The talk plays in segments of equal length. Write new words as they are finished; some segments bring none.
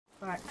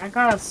Alright, I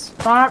got a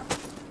spot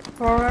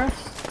for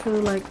us to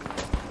like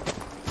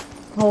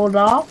hold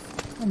off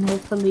and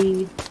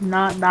hopefully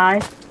not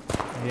die.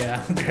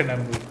 Yeah, I'm gonna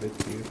move with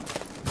you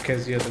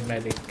because you're the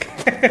medic.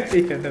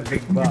 You're the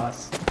big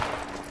boss.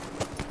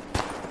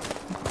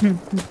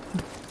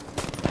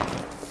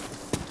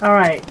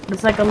 Alright,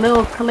 there's like a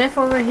little cliff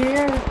over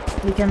here.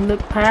 We can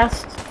look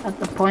past at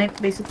the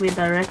point basically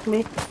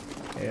directly.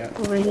 Yeah.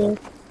 Over here.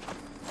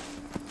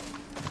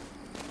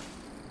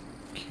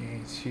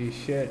 Can't see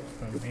shit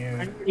from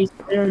here.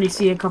 I already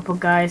see a couple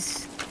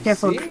guys.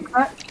 Careful.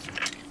 Cut.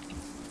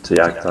 Så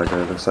jagttagare,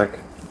 det looks like.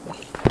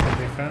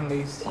 They're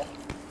friendlies.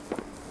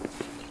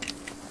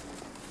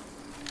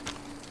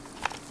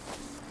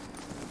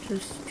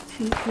 Just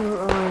keep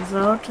your eyes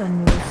out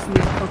and you'll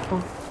see a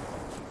couple.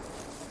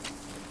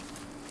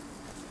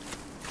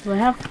 Do I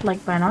have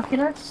like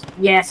binoculars?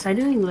 Yes, I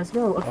do. Let's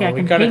go. Okay, I we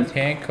can got ping. a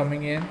tank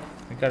coming in.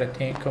 We got a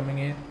tank coming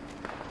in.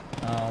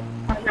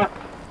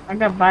 I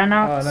got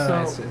binocs. Oh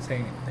no, so I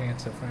think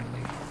it's a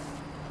friendly.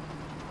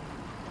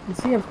 I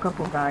see a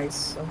couple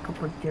guys, a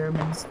couple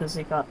Germans, because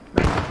they got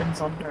weapons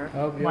on their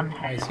one I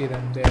hand. see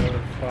them. They're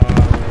far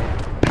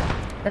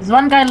away. There's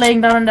one guy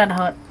laying down in that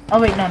hut. Oh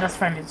wait, no, that's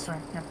friendly. Sorry.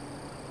 Yeah.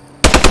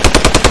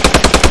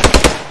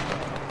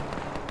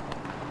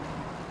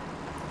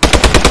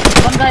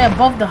 One guy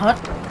above the hut.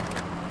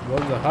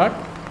 Above the hut?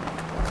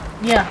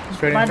 Yeah.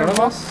 Straight in front of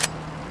us?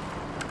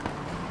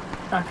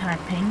 Can I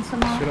ping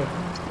somehow?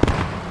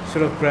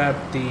 Should have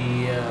grabbed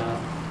the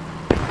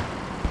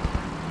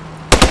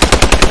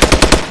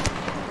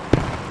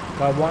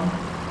got one?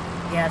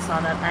 Yeah, I saw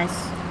that. Nice.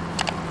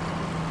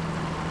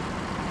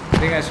 I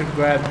think I should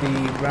grab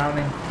the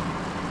Browning.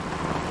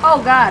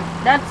 Oh god,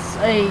 that's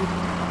a...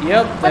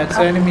 Yep, that's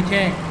an enemy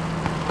tank.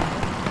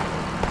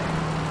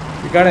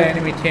 We got an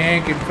enemy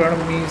tank in front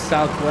of me,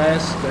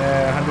 southwest,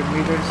 100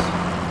 meters.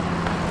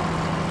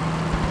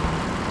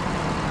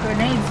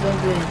 Grenades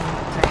don't do anything.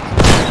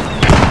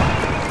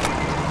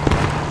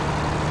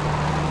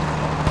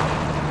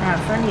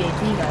 Friendly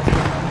AT guys.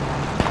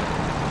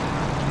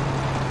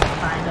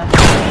 Kinda.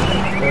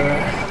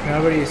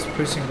 Nobody is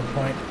pushing the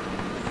point.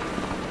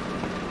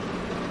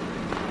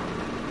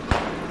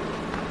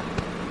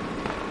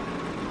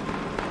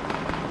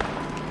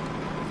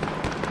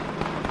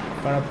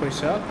 Wanna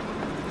push up?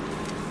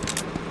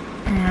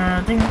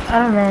 Yeah, I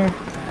don't know.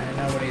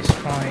 Nobody's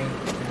trying.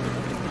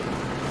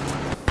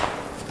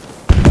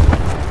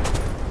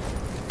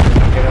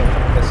 Get up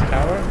on this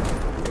tower.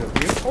 Get up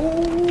here.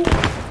 Oh!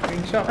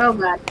 Green shot. Oh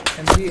god.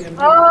 MG.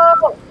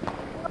 Oh!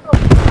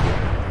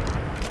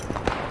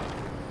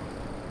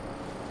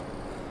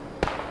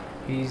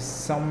 He's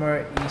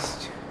somewhere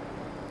east,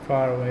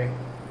 far away.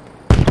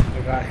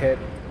 I got hit.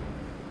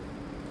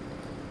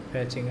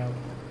 Patching up.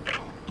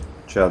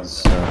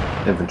 Chad's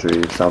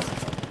infantry south.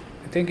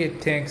 I think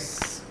it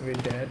thinks we're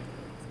dead,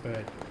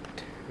 but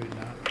we're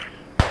not.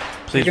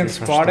 Please you can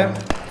refresh spot him.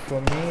 that.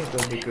 For me, it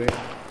will be great.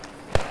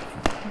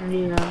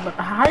 Yeah, but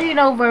how do you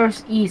know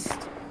where's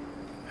east?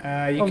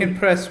 You can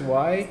press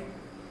Y,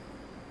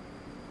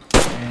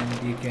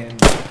 and you can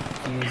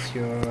use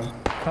your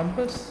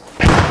compass.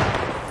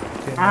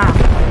 Yeah.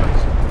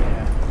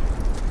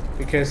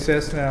 Because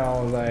there's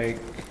no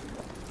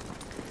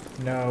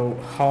no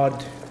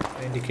HUD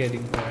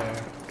indicating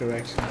the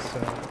direction, so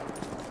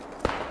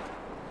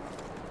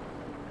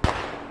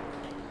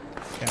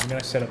okay, I'm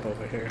gonna set up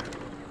over here.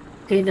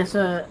 Okay, there's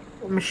a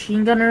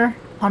machine gunner,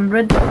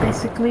 100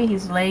 basically.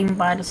 He's laying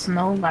by the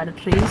snow, by the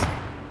trees.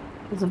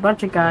 There's a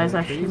bunch of guys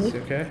actually.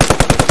 Okay.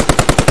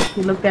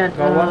 You look at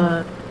Got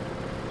one.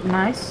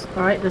 nice.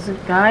 Alright, there's a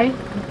guy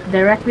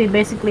directly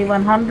basically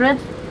 100.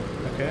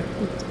 Okay.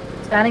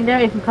 Standing there,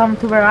 if you come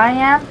to where I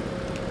am,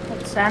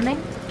 like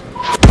standing.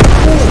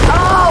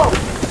 Oh!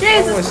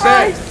 Jesus what's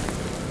Christ!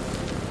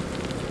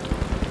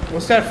 that?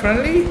 Was that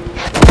friendly?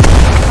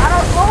 I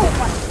don't know.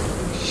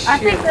 I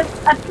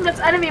think that's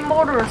enemy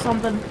mortar or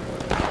something.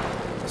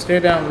 Stay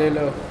down,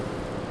 Lilo.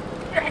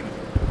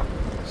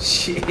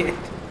 Shit.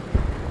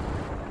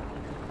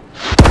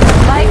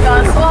 My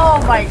God! Oh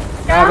my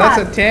God! Oh,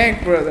 that's a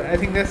tank, brother. I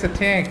think that's a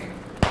tank.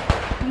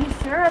 You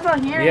sure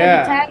about hearing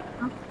Yeah. any tank?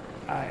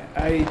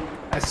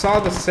 I saw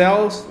the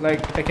cells,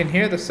 like I can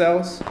hear the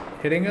cells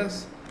hitting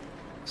us.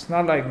 It's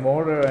not like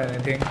mortar or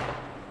anything.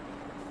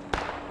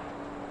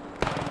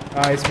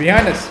 It's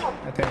behind us,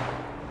 I think.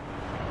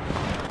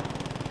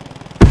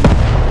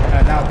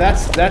 Now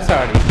that's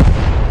already.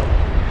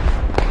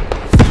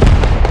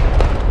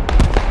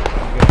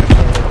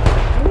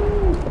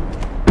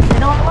 They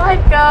don't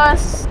like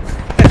us.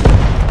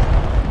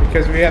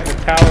 Because we have the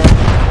tower.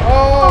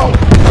 Oh!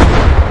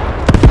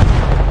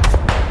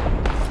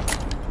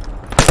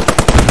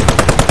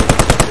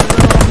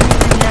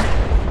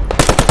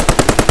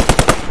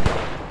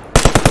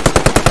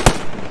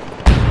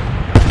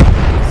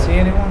 See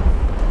anyone?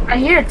 I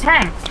hear a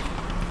tank.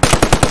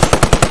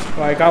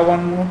 Oh, I got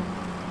one more.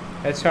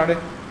 Headshotted.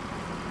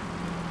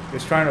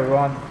 He's trying to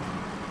run.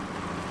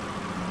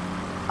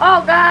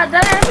 Oh God!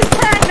 That enemy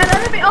tank! That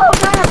enemy! Oh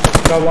God!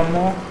 Got one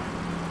more.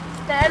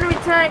 The enemy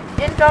tank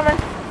incoming.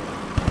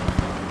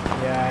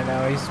 Yeah, I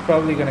know. He's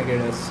probably gonna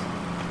get us.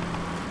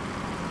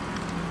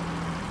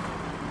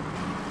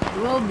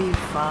 We'll be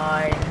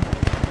fine.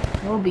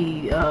 We'll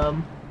be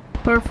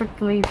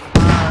perfectly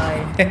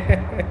fine.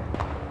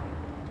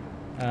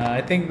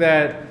 I think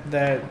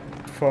that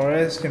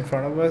forest in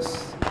front of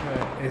us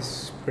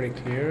is pretty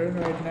clear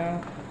right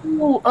now.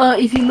 Ooh,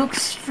 if you look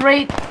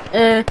straight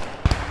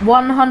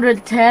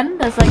 110,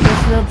 there's like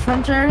this little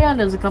trench area.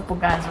 There's a couple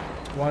guys.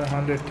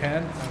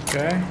 110.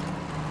 Okay.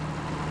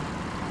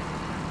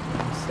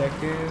 1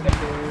 second. Okay,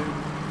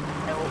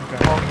 I think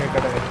I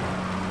gotta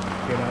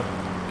get up.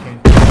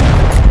 Can't.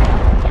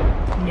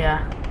 Yeah.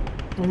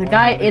 There's a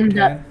guy in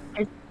that.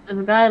 There's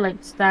a guy like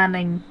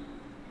standing.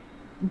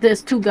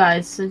 There's two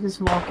guys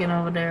just walking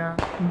over there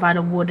by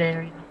the wood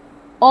area.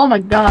 Oh my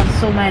god,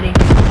 so many.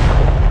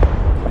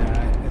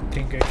 Yeah, I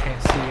think I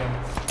can't see him.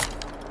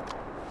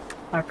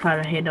 I'll try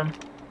to hit him.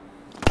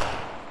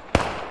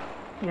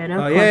 Yeah,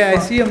 oh yeah, I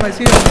see him. There's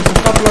a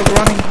couple of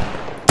running.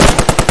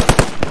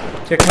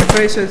 Check my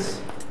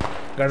traces.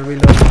 Gotta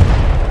reload.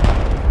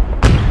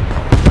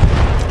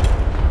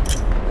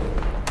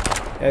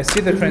 Yeah, I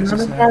see the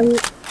trenches now.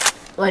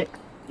 Like,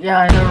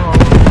 yeah, they're all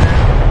over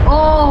there.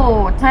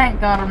 Oh, a tank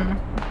got him.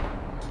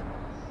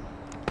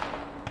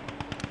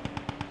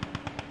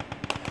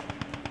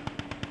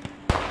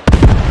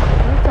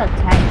 Where's that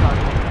tank got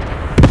him?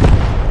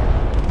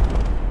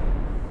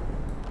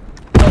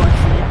 Oh, I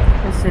see it.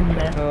 It's in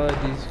there. Oh,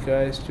 these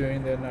guys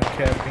doing, they're not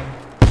capping.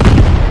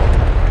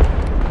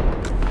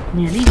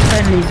 Yeah, these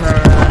friendlies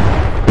are,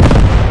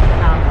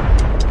 out.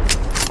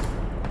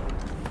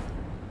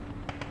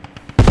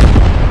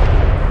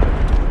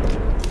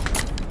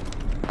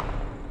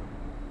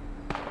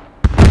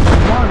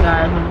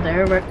 Guys over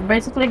there,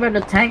 basically where the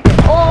tank is.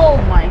 Oh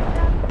my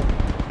god!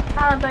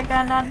 How is that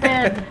guy not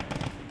dead?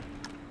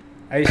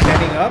 Are you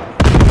standing up?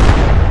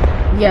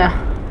 Yeah. I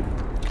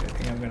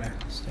think I'm gonna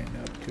stand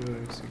up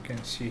too, so you can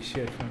see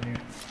shit from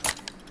here.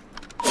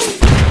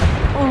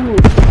 Ooh,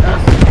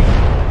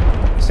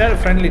 is that a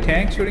friendly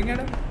tank shooting at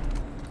him?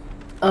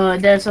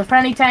 there's a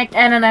friendly tank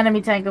and an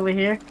enemy tank over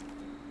here.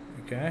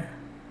 Okay.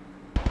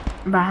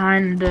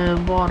 Behind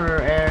the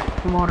water I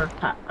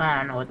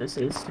don't know what this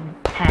is.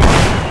 Tank.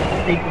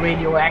 Big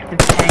radioactive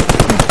tank.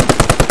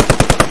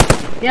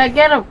 Yeah,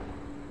 get him!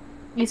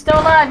 He's still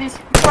alive, he's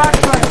right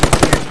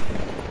there.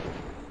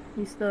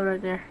 He's still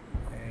right there.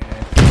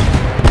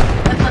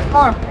 There's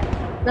more!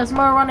 There's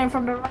more running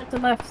from the right to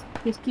left.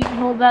 Just keep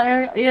hold that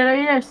area. Yeah, there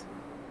he is.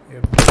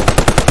 Yep.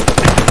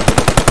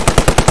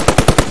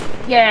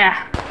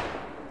 Yeah!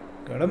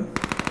 Got him.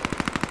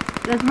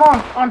 There's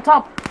more on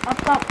top. Up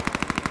top.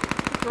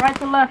 Right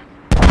to left.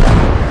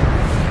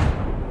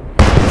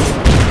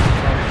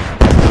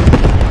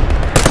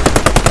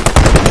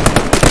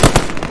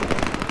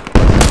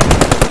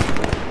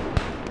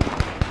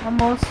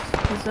 Almost.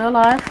 He's still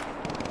alive.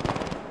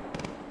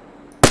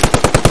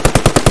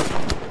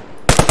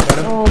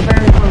 Oh,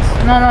 very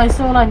close. No, he's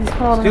still alive. He's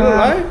crawling. Still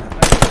alive?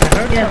 I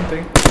heard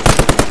something.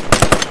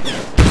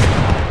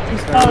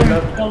 He's crawling.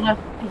 Still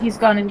left. He's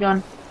gone.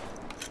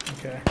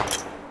 Okay.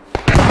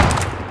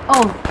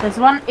 Oh, there's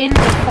one in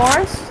the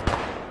forest.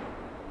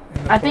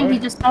 I think he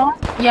just saw.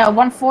 Yeah,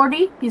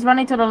 140. He's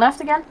running to the left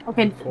again.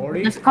 Okay,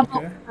 140? there's a couple.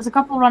 Okay. There's a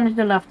couple running to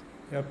the left.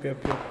 Yep.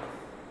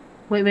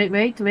 Wait.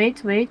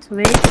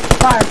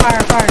 Fire.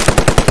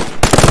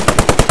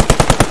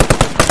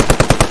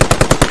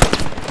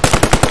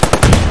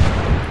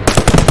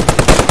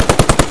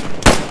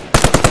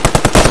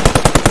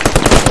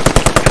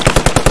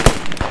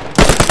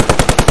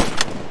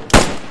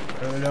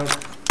 Reload.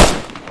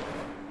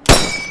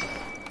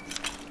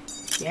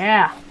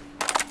 Yeah.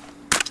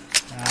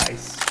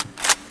 Nice.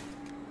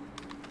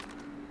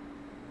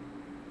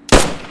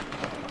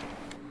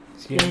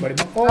 See anybody?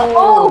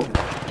 Oh!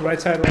 Right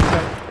side.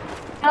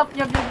 Yep.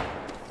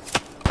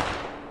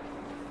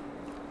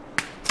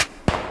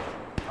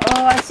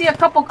 Oh, I see a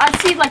couple. I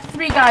see like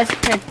 3 guys.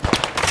 Okay.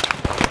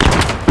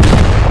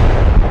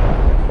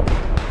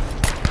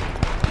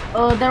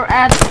 They're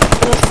at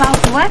the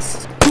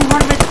southwest.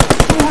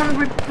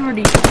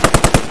 230.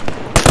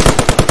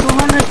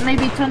 200,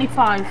 maybe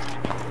 25.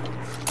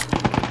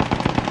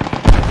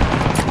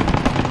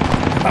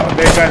 Oh,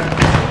 they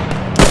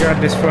got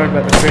destroyed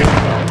by the train.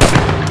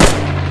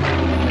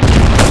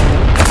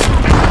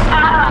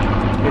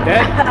 You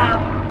dead?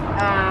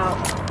 Ow.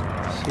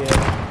 Shit.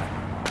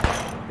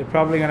 They're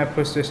probably gonna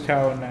push this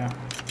tower now.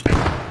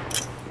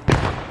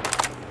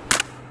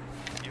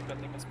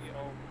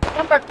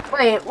 Yeah, but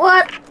wait,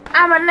 what?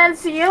 I'm an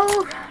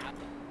NCO?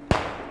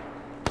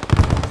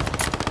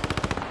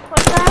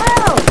 What the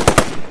hell?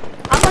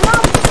 I'm an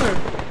officer.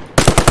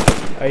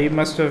 He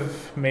must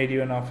have made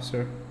you an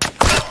officer.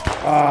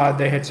 Ah,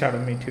 they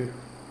headshotted me too.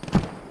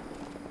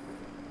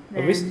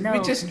 But we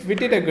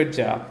did a good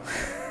job.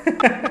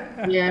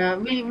 Yeah,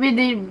 we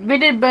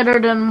did better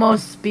than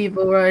most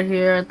people right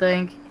here, I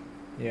think.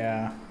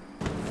 Yeah.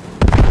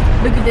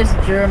 Look at this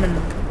German.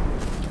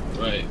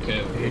 Right,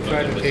 okay. He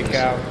tried to kick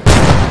out.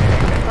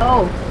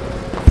 Oh.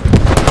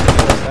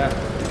 What's that?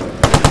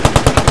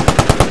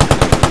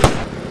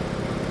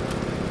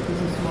 He's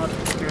what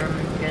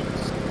German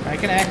gets. I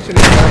can actually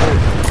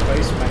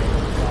place my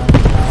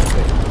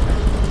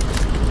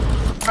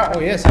mount. Oh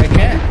yes, I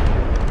can.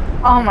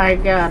 Oh my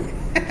god.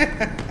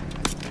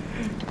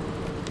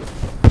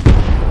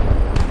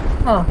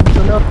 Oh, it's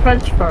a little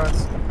French for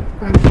us.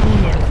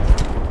 Convenient.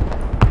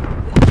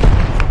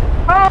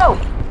 Oh!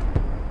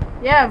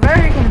 Yeah,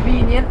 very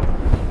convenient.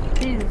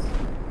 Jesus.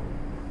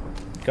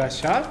 Got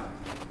shot?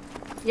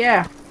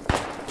 Yeah.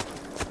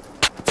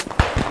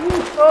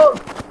 Oh!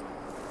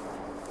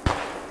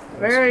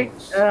 Very,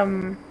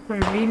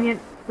 convenient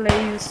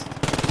place.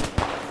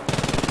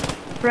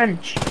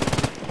 French. I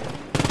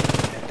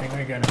think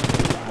we're gonna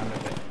move on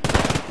with it.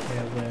 We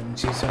have an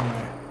MG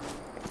somewhere.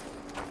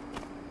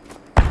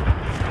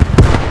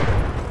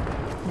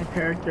 My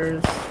character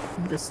is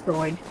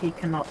destroyed. He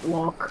cannot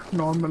walk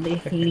normally.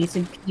 He needs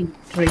to keep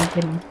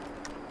drinking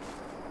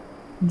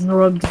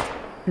drugs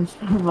to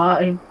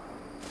survive.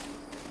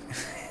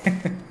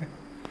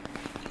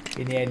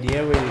 Any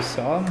idea where you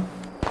saw him?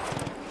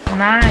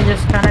 Nah, I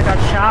just kinda got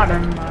shot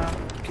and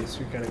Guess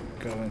we gotta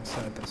go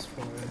inside this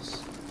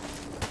forest.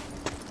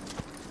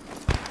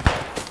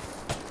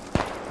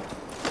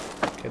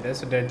 Okay,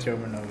 there's a dead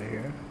German over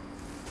here.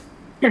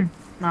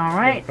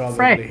 alright, Probably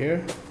fresh.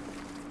 here.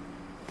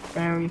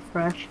 Very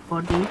fresh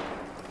body.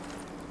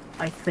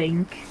 I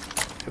think.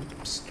 Yep,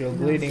 still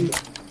bleeding.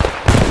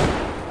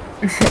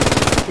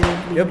 Still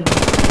Yep, bleeding.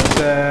 there's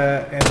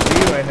a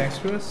MG right next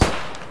to us.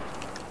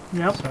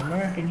 Yep.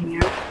 Somewhere. In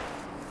here.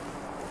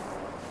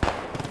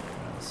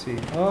 Let's see.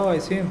 Oh, I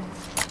see him.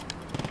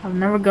 I've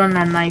never gotten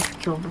a knife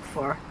kill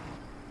before.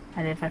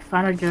 And if I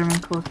find a German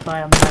close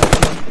by, I'm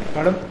not.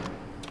 Got him.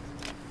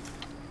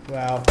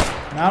 Wow.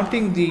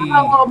 Mounting the.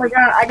 Oh my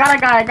god, I got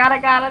a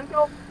guy, let's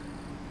go.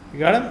 You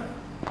got him?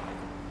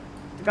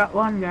 I got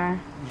one guy.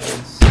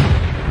 Yes.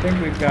 I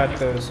think we got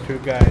those two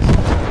guys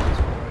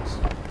inside this forest.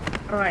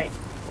 Alright.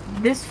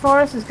 This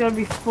forest is gonna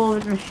be full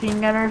of machine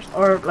gunners,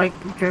 or like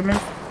Germans.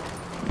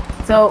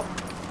 So,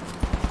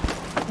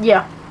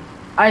 yeah.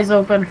 Eyes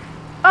open.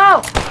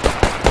 Oh!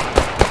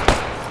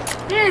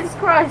 Jesus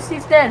Christ,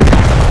 he's dead.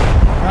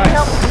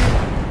 Help Nice. me.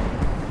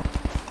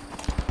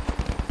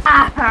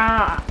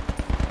 Ah!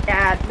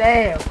 God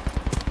damn.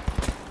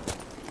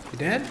 You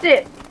dead?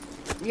 Shit.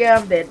 Yeah,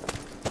 I'm dead.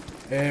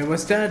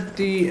 Was that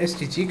the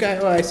STG guy?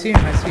 Oh, I see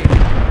him. I see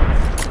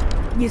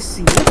him. You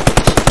see it?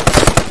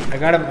 I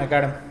got him. I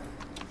got him.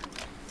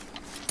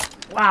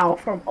 Wow,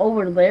 from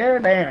over there,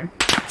 damn.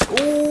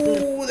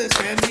 Oh, there's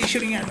family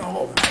shooting at.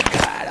 Oh my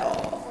god.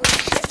 Oh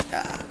shit.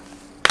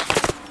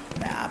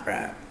 Nah,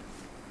 bro.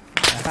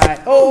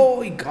 Hi. Oh,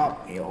 he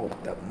got me. Oh,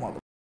 that mother.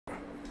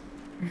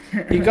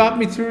 He got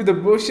me through the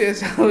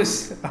bushes. I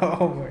was.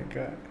 Oh my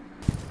god.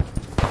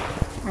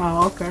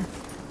 Oh, okay.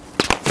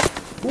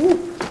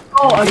 Ooh.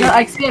 Oh,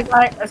 I see a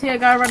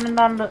guy running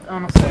down the. Oh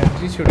no.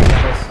 SMG shooting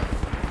at us.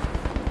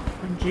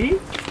 G?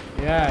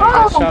 Yeah. I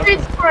Oh, shot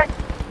Jesus him. Christ.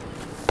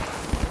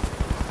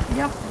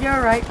 Yep,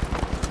 you're right.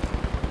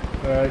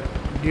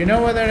 Do you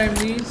know where that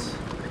MG is?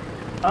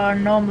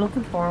 No, I'm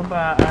looking for him,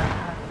 but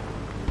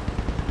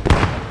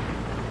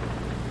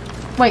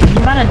wait, he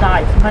might have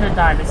died. He might have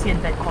died. I see a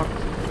dead corpse.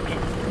 Okay,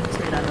 let's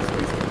see that.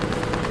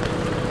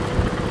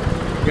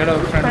 We got a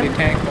friendly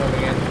tank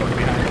moving in from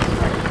behind us.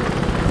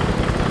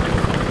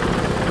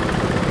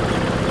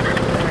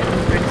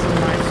 Drink some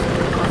nice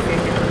coffee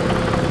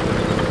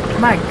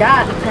again. My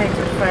God, the tanks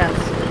are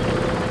fast.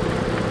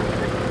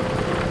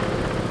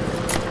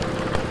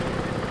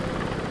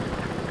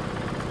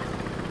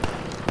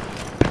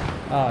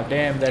 Oh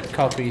damn, that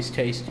coffee is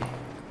tasty.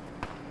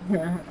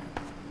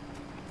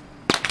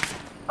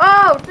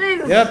 Oh,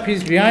 Jesus! Yep,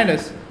 he's behind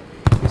us.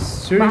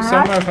 He's shooting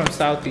Behind? somewhere from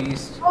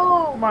southeast.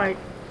 Oh my!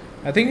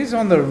 I think he's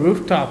on the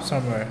rooftop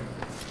somewhere.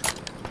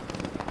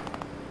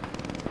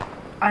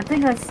 I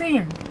think I see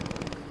him.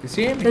 You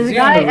see him? There's Is a he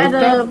on guy the at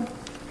rooftop?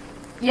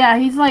 yeah,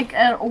 he's like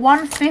at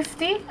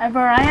 150 at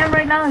where I am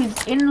right now.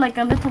 He's in like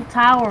a little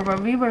tower where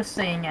we were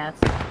staying at.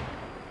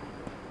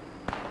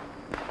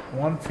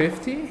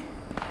 150?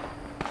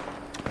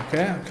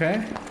 Okay,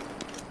 okay.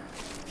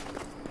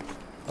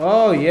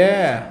 Oh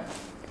yeah.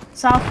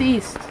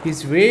 Southeast.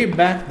 He's way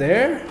back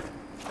there?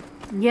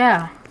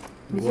 Yeah.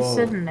 He's just Whoa.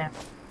 sitting there.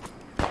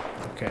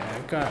 Okay,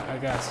 I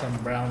got some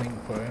browning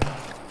for him.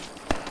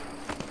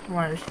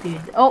 Where is he?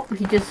 Oh,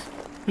 he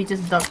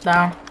just ducked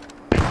down.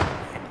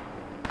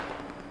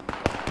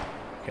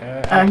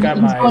 Okay, I've got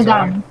He's my going eyes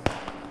on him. down.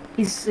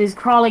 He's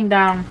crawling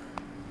down.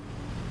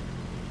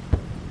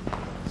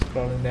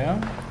 Scrolling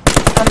down.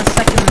 On the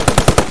second.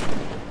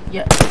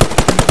 Yeah.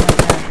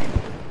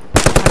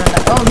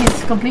 Oh,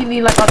 he's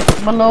completely like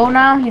below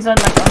now. He's on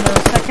like on the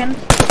second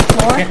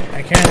floor.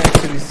 I can't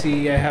actually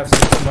see. I have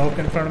some smoke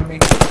in front of me.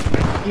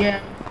 Yeah.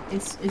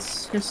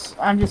 It's just.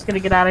 I'm just gonna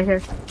get out of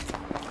here.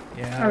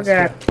 Yeah.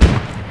 Okay.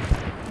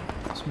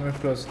 Let's move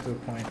closer to the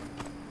point.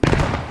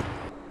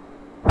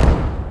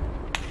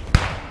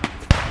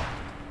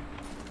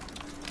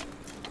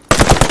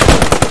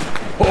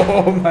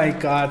 Oh my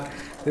god.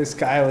 This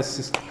guy was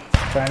just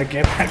trying to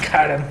get back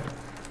at him.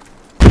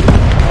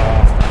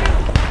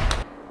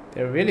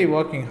 They're really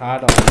working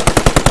hard on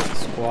the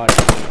squad.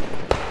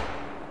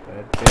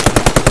 But they're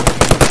not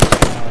working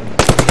on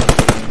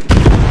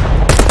anything.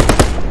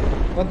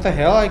 What the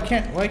hell?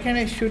 Why can't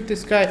I shoot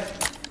this guy?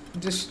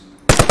 Just...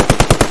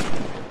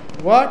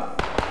 What?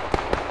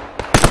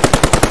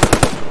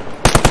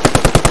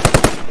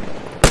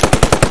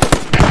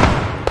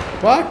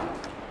 What?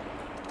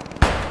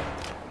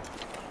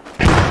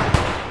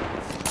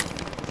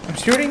 I'm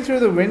shooting through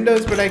the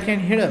windows, but I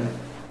can't hit him.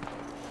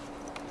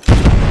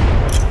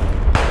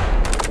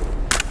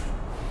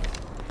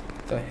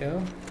 What the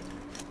hell?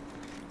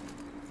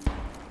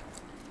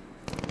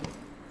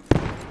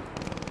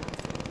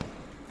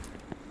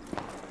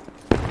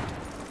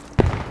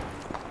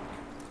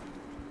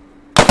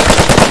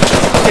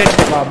 Shit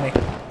about me.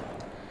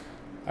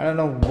 I don't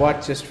know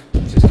what just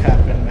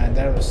happened, man.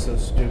 That was so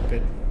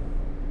stupid.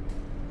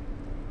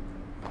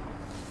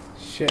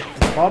 Shit.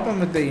 The problem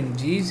with the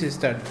MGs is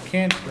that you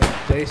can't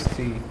replace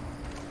the...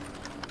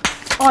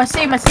 Oh, I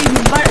see him. He's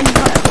button.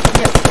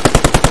 Yep.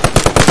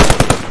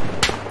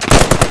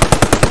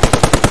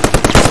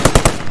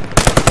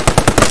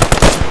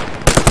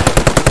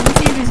 Let me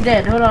see if he's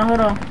dead. Hold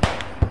on.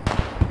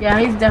 Yeah,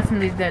 he's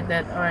definitely dead.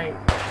 Alright.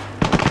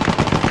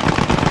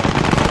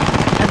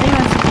 I think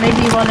that's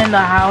maybe one in the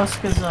house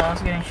because I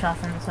was getting shot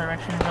from this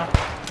direction. So.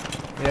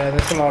 Yeah,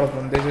 there's a lot of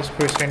them. They just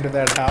pushed into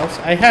that house.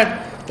 I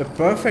had the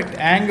perfect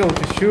angle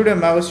to shoot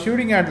him. I was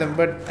shooting at them,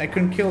 but I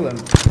couldn't kill them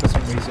for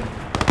some reason.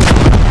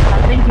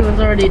 I think he was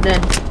already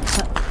dead.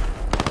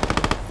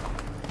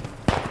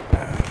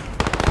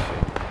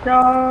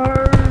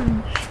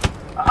 Charge!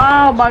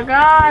 Oh my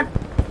god!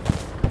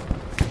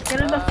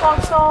 Get in the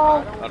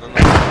foxhole! I don't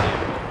know.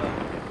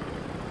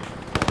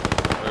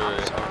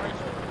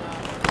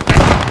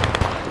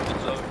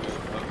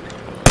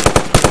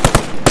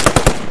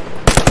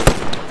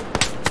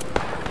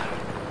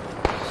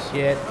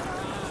 Shit.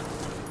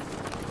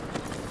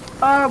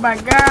 Oh my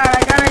god,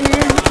 I gotta hit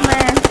this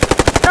man.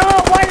 No,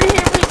 why did he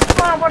hit me?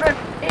 Come on, what an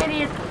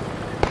idiot.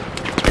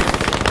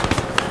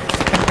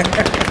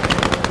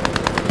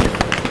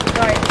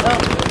 Sorry,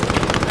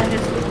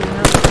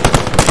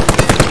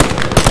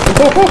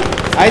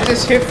 I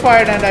just hip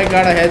fired and I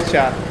got a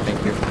headshot.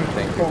 Thank you.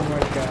 Thank you. Oh my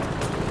god.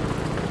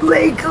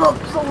 wake up,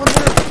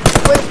 soldier!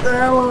 Wake the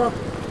hell up!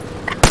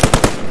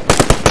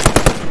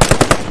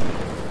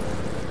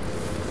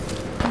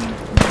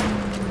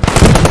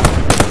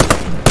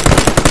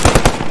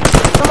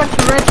 So much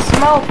red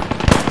smoke!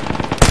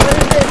 What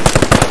is this?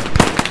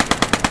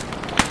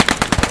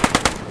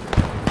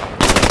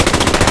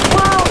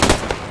 Wow!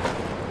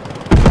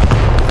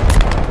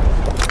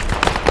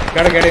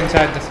 Gotta get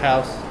inside this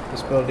house,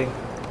 this building.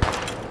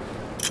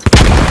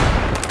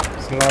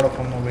 There's a lot of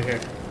them over here.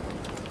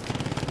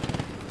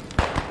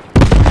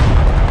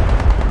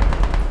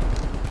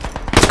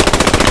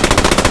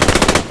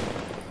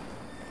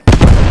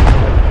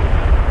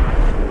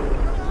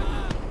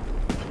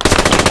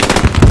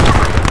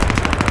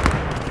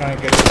 Trying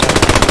to get inside.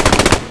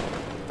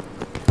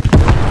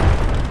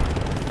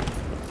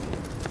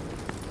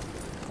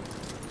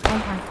 Oh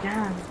my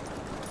god.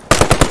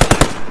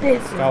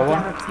 This is Got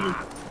one? gonna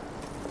take.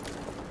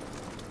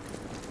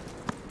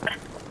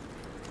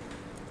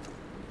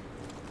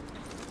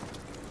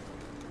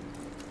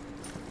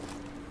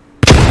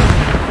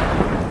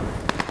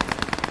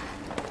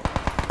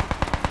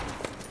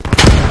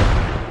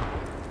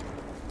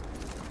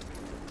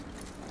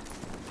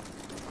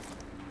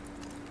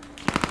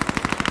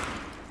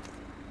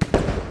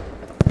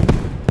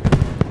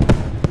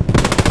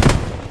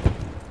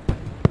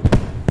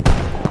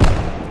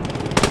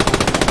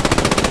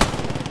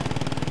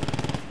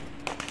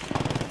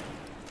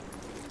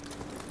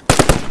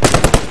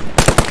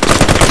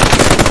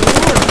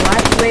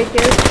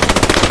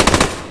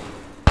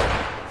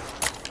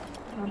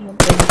 I don't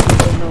think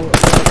people know what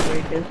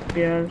Black is, to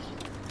be honest.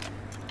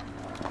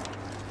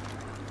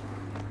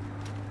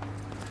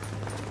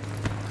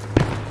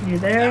 You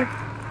there?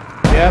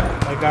 Yep,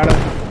 I got him.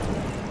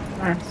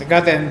 Nice. I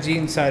got the MG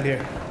inside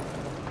here.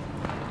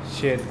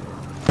 Shit.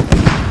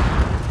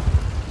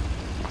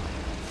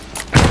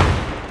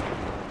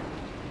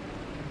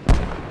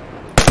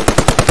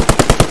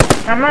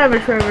 I'm not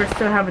even sure if we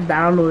still have it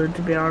downloaded,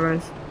 to be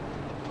honest.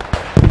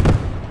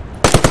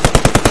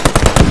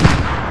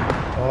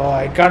 Oh,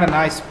 I got a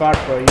nice spot,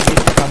 bro. You need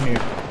to come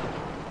here.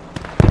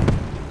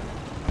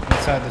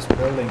 Inside this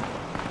building.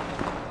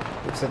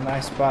 It's a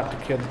nice spot to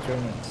kill the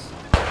Germans.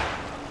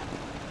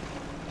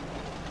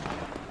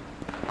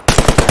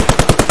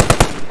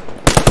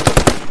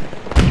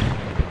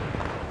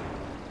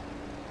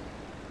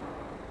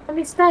 Let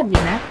me stab you,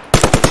 man.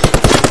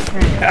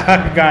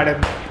 I got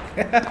him.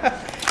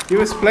 He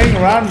was playing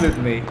around with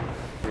me.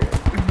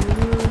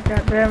 Ooh,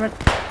 God damn it.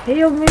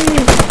 Heal me!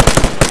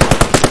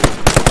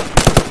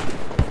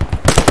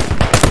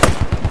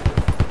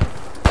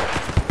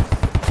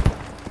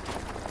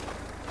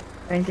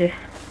 Thank you.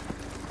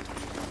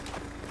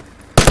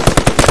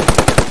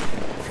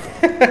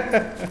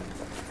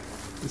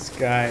 This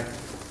guy.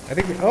 I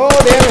think. Oh,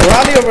 they have a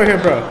rally over here,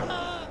 bro.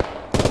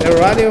 They have a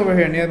rally over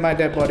here near my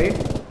dead body.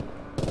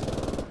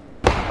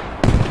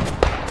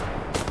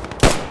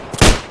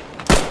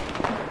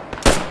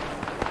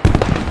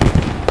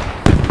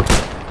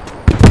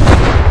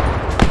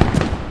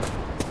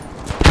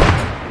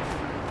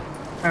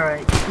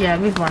 Yeah,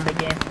 we've won the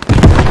game.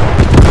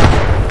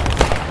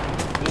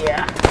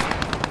 Yeah.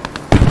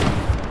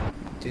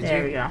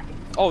 There we go.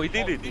 Oh, he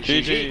did it.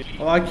 GG.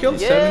 Well, I killed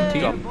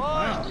 17.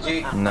 Wow.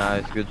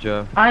 Nice, good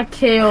job. I I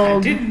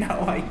killed. didn't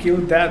know I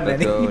killed that Let's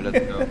many. go,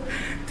 let's go.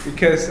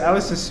 Because I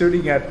was just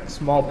shooting at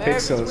small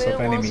Americans pixels win of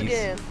once enemies.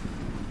 again.